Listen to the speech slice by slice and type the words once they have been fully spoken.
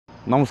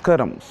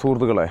നമസ്കാരം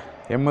സുഹൃത്തുക്കളെ,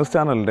 MS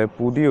ചാനലിൻ്റെ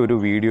പുതിയൊരു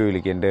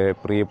വീഡിയോയിലേക്ക് എൻ്റെ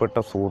പ്രിയപ്പെട്ട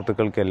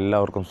സുഹൃത്തുക്കൾക്ക്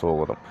എല്ലാവർക്കും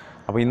സ്വാഗതം.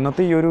 അപ്പോൾ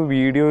ഇന്നത്തെ ഈ ഒരു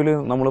വീഡിയോയിൽ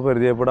നമ്മൾ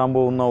പരിചയപ്പെടാൻ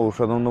പോകുന്ന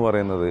ഔഷധം എന്ന്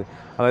പറയുന്നത്,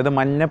 അതായത്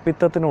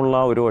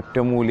മഞ്ഞപ്പിത്തത്തിനുള്ള ഒരു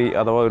ഒറ്റമൂലി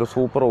അഥവാ ഒരു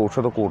സൂപ്പർ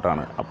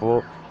ഔഷധക്കൂട്ടാണ്. അപ്പോൾ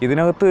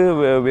ഇതിനകത്ത്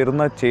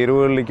വരുന്ന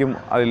ചേരുവകളിലേക്കും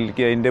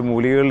അതിൻ്റെ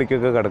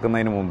മൂലികകളിലേക്കൊക്കെ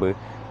കിടക്കുന്നതിന് മുമ്പ്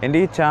എൻ്റെ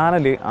ഈ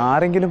ചാനൽ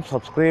ആരെങ്കിലും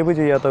സബ്സ്ക്രൈബ്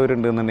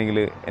ചെയ്യാത്തവരുണ്ടെന്നുണ്ടെങ്കിൽ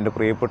എൻ്റെ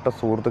പ്രിയപ്പെട്ട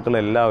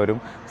സുഹൃത്തുക്കളെല്ലാവരും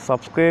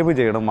സബ്സ്ക്രൈബ്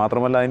ചെയ്യണം.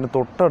 മാത്രമല്ല അതിന്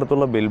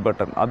തൊട്ടടുത്തുള്ള ബെൽ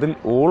ബട്ടൺ, അതിൽ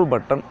ഓൾ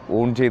ബട്ടൺ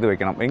ഓൺ ചെയ്ത്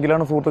വെക്കണം.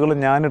 എങ്കിലാണ് സുഹൃത്തുക്കൾ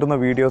ഞാനിടുന്ന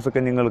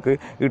വീഡിയോസൊക്കെ നിങ്ങൾക്ക്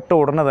ഇട്ട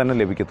ഉടനെ തന്നെ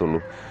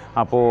ലഭിക്കത്തുള്ളൂ.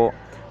 അപ്പോൾ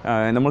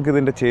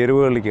നമുക്കിതിൻ്റെ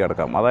ചേരുവകളിലേക്ക്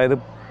കിടക്കാം. അതായത്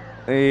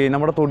ഈ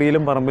നമ്മുടെ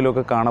തൊടിയിലും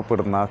പറമ്പിലുമൊക്കെ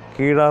കാണപ്പെടുന്ന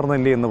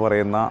കീഴാർനെല്ലി എന്ന്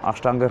പറയുന്ന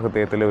അഷ്ടാംഗ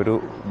ഹൃദയത്തിലെ ഒരു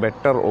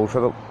ബെറ്റർ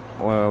ഔഷധം,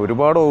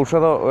 ഒരുപാട്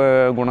ഔഷധ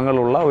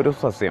ഗുണങ്ങളുള്ള ഒരു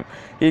സസ്യം.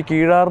 ഈ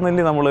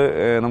കീഴാർനെല്ലി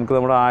നമുക്ക്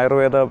നമ്മുടെ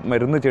ആയുർവേദ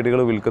മരുന്ന്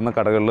ചെടികൾ വിൽക്കുന്ന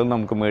കടകളിൽ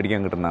നമുക്ക്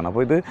മേടിക്കാൻ കിട്ടുന്നതാണ്.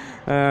 അപ്പോൾ ഇത്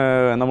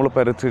നമ്മൾ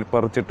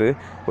പറിച്ചിട്ട്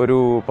ഒരു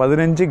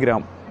 15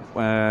 ഗ്രാം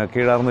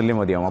കീഴാർനെല്ലി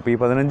മതിയാവും. അപ്പോൾ ഈ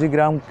 15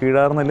 ഗ്രാം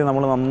കീഴാർനെല്ലി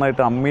നമ്മൾ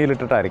നന്നായിട്ട്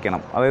അമ്മിയിലിട്ടിട്ട്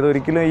അരയ്ക്കണം. അതായത്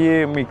ഒരിക്കലും ഈ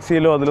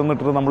മിക്സിയിലോ അതിലൊന്നും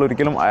ഇട്ടിട്ട് നമ്മൾ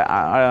ഒരിക്കലും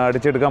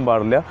അടിച്ചെടുക്കാൻ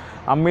പാടില്ല.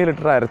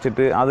 അമ്മിയിലിട്ടിട്ട്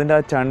അരച്ചിട്ട് അതിൻ്റെ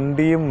ആ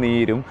ചണ്ടിയും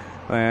നീരും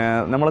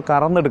നമ്മൾ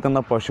കറന്നെടുക്കുന്ന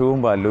പശുവും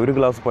പാലിൽ, ഒരു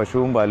ഗ്ലാസ്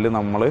പശുവും പാലിൽ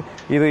നമ്മൾ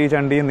ഈ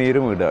ചണ്ടിയും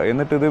നീരും ഇടുക.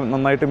 എന്നിട്ട് ഇത്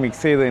നന്നായിട്ട്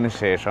മിക്സ് ചെയ്തതിന്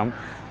ശേഷം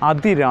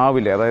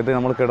അതിരാവിലെ, അതായത്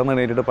നമ്മൾ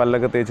കിടന്നെണീറ്റിട്ട്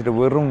പല്ലൊക്കെ തേച്ചിട്ട്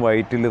വെറും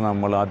വയറ്റിൽ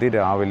നമ്മൾ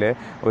അതിരാവിലെ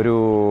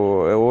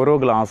ഓരോ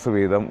ഗ്ലാസ്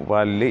വീതം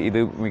പാലിൽ ഇത്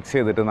മിക്സ്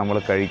ചെയ്തിട്ട് നമ്മൾ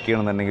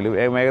കഴിക്കുകയാണെന്നുണ്ടെങ്കിൽ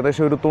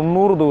ഏകദേശം ഒരു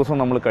 90 ദിവസം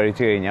നമ്മൾ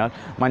കഴിച്ചു കഴിഞ്ഞാൽ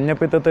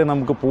മഞ്ഞപ്പിത്തത്തെ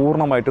നമുക്ക്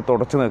പൂർണ്ണമായിട്ട്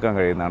തുടച്ചു നിൽക്കാൻ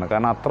കഴിയുന്നതാണ്.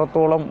 കാരണം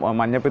അത്രത്തോളം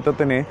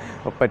മഞ്ഞപ്പിത്തത്തിന്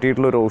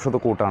പറ്റിയിട്ടുള്ളൊരു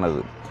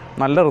ഔഷധക്കൂട്ടാണിത്.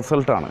 നല്ല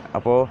റിസൾട്ടാണ്.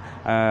 അപ്പോൾ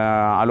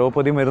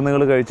അലോപ്പതി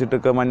മരുന്നുകൾ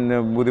കഴിച്ചിട്ടൊക്കെ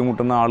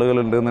ബുദ്ധിമുട്ടുന്ന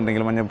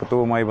ആളുകളുണ്ടെന്നുണ്ടെങ്കിൽ,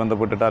 മഞ്ഞപ്പിത്തവുമായി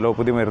ബന്ധപ്പെട്ടിട്ട്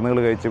അലോപ്പതി മരുന്നുകൾ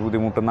കഴിച്ച്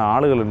ബുദ്ധിമുട്ടുന്ന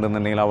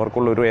ആളുകളുണ്ടെന്നുണ്ടെങ്കിൽ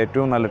അവർക്കുള്ളൊരു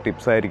ഏറ്റവും നല്ല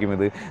ടിപ്സ് ആയിരിക്കും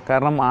ഇത്.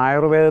 കാരണം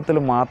ആയുർവേദത്തിൽ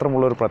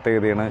മാത്രമുള്ളൊരു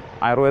പ്രത്യേകതയാണ്,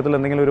 ആയുർവേദത്തിൽ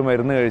എന്തെങ്കിലും ഒരു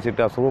മരുന്ന്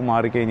കഴിച്ചിട്ട് അസുഖം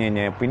മാറിക്കഴിഞ്ഞ്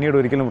കഴിഞ്ഞാൽ പിന്നീട്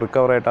ഒരിക്കലും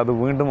റിക്കവറായിട്ട് അത്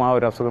വീണ്ടും ആ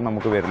ഒരു അസുഖം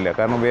നമുക്ക് വരില്ല.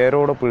 കാരണം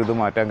വേരോടെ പിഴുതു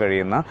മാറ്റാൻ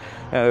കഴിയുന്ന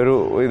ഒരു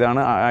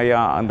ഇതാണ്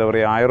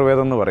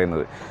ആയുർവേദം എന്ന്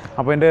പറയുന്നത്.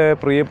 അപ്പോൾ എൻ്റെ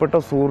പ്രിയപ്പെട്ട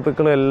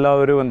സുഹൃത്തുക്കൾ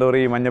എല്ലാവരും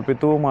ഈ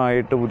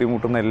മഞ്ഞപ്പിത്തവുമായിട്ട്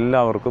ബുദ്ധിമുട്ടുന്ന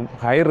എല്ലാവർക്കും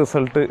ഹൈ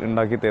റിസൾട്ട്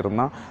ഉണ്ടാക്കി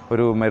തരുന്ന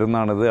ഒരു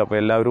മരുന്നാണിത്. അപ്പോൾ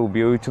എല്ലാവരും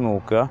ഉപയോഗിച്ച്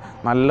നോക്കുക,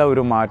 നല്ല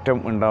ഒരു മാറ്റം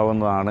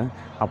ഉണ്ടാവുന്നതാണ്.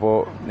 അപ്പോൾ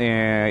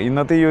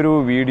ഇന്നത്തെ ഈ ഒരു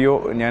വീഡിയോ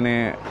ഞാൻ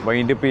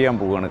വൈൻഡപ്പ് ചെയ്യാൻ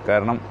പോവുകയാണ്.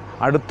 കാരണം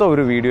അടുത്ത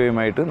ഒരു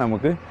വീഡിയോയുമായിട്ട്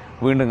നമുക്ക്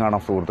വീണ്ടും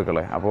കാണാം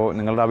സുഹൃത്തുക്കളെ. അപ്പോൾ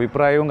നിങ്ങളുടെ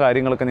അഭിപ്രായവും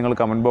കാര്യങ്ങളൊക്കെ നിങ്ങൾ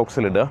കമൻറ്റ്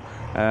ബോക്സിലിടുക.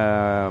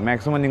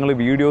 മാക്സിമം നിങ്ങൾ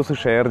വീഡിയോസ്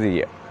ഷെയർ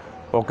ചെയ്യുക.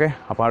 ഓക്കെ,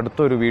 അപ്പോൾ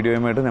അടുത്തൊരു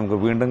വീഡിയോയുമായിട്ട് നമുക്ക്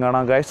വീണ്ടും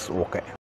കാണാം ഗൈസ്. ഓക്കെ.